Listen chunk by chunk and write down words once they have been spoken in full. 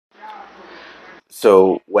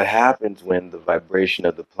So what happens when the vibration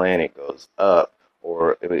of the planet goes up,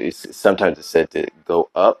 or sometimes it's said to go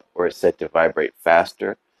up, or it's said to vibrate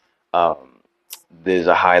faster? Um, there's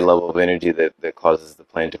a high level of energy that causes the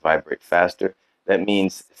planet to vibrate faster. That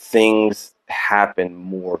means things happen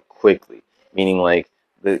more quickly. Meaning, like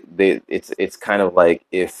it's kind of like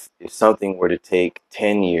if something were to take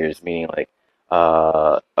 10 years, meaning like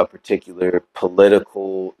a particular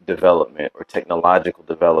political development or technological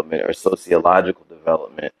development or sociological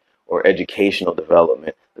development or educational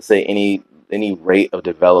development. Let's say any rate of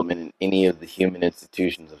development in any of the human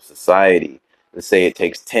institutions of society. Let's say it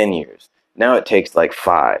takes 10 years. Now it takes like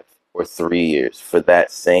 5 or 3 years for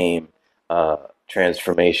that same uh,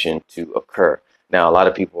 transformation to occur. Now, a lot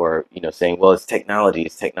of people are, saying, "Well, it's technology.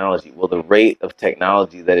 It's technology." Well, the rate of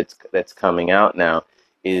technology that's coming out now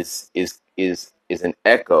is an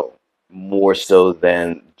echo more so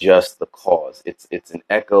than just the cause. It's an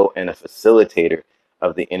echo and a facilitator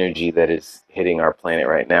of the energy that is hitting our planet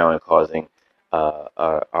right now and causing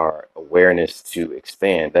our awareness to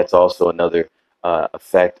expand. That's also another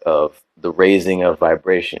effect of the raising of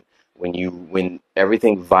vibration. When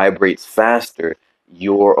everything vibrates faster,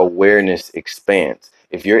 your awareness expands.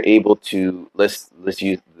 If you're able to, let's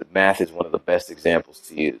use math is one of the best examples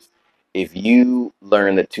to use. If you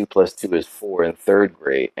learn that 2 plus 2 is 4 in third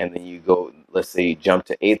grade, and then you go, let's say you jump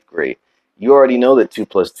to eighth grade, you already know that 2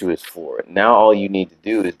 plus 2 is 4. Now all you need to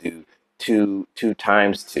do is do two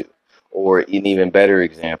times two. Or an even better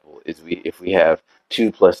example is if we have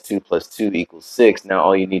 2 plus 2 plus 2 equals 6. Now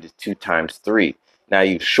all you need is 2 times 3. Now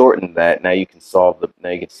you've shortened that. Now you can solve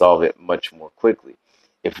it much more quickly.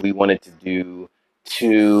 If we wanted to do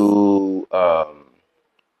two,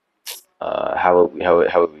 how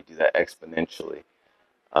would we do that exponentially?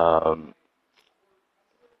 Um,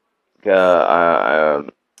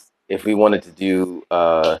 if we wanted to do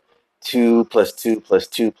 2 plus 2 plus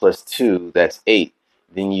 2 plus 2, that's 8.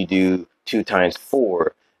 Then you do 2 times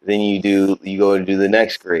 4. Then you go to do the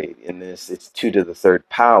next grade. In this, it's 2 to the third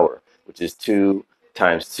power, which is 2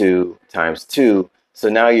 times 2 times 2. So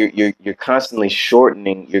now you're constantly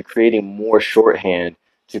shortening. You're creating more shorthand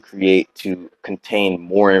to contain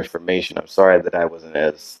more information. I'm sorry that I wasn't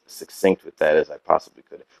as succinct with that as I possibly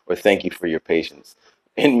could. Or thank you for your patience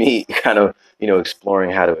in me kind of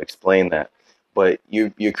exploring how to explain that. But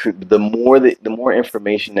the more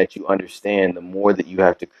information that you understand, the more that you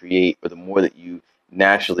have to create, or the more that you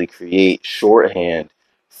naturally create shorthand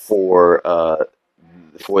for uh,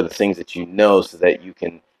 for the things that you know, so that you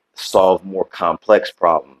can solve more complex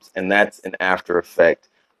problems. And that's an after effect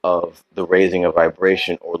of the raising of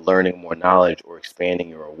vibration, or learning more knowledge, or expanding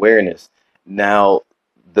your awareness. Now,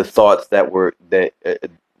 the thoughts that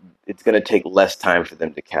it's going to take less time for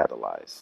them to catalyze.